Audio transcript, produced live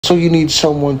So you need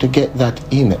someone to get that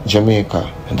in Jamaica.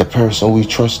 And the person we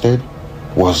trusted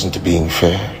wasn't being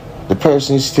fair. The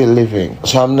person is still living,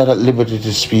 so I'm not at liberty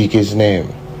to speak his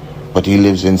name. But he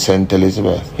lives in St.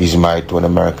 Elizabeth. He's married to an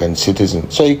American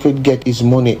citizen, so he could get his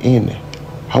money in.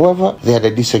 However, they had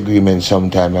a disagreement some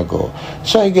time ago,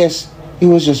 so I guess he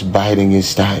was just biding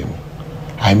his time.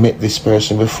 I met this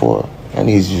person before, and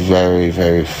he's very,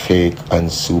 very fake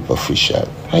and superficial.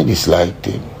 I disliked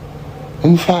him.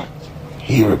 In fact,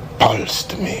 he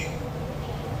repulsed me.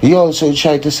 He also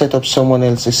tried to set up someone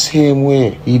else the same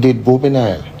way he did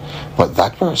Mobay. But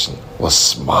that person was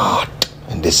smart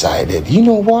and decided, you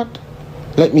know what?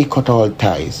 Let me cut all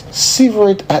ties.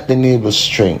 Sever it at the navel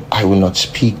string. I will not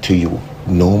speak to you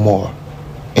no more.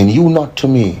 And you not to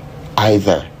me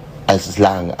either, as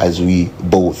long as we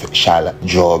both shall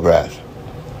draw breath.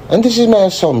 And this is my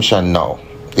assumption now.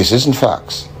 This isn't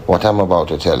facts, what I'm about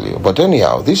to tell you. But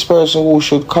anyhow, this person who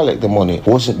should collect the money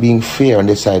wasn't being fair and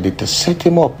decided to set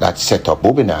him up. That set up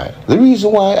Mobay. The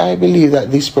reason why I believe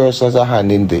that this person has a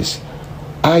hand in this,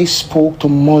 I spoke to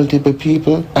multiple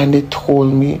people and they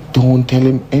told me don't tell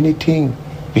him anything.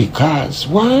 Because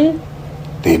why?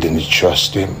 They didn't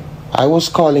trust him. I was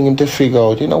calling him to figure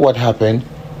out, you know what happened?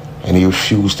 And he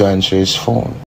refused to answer his phone.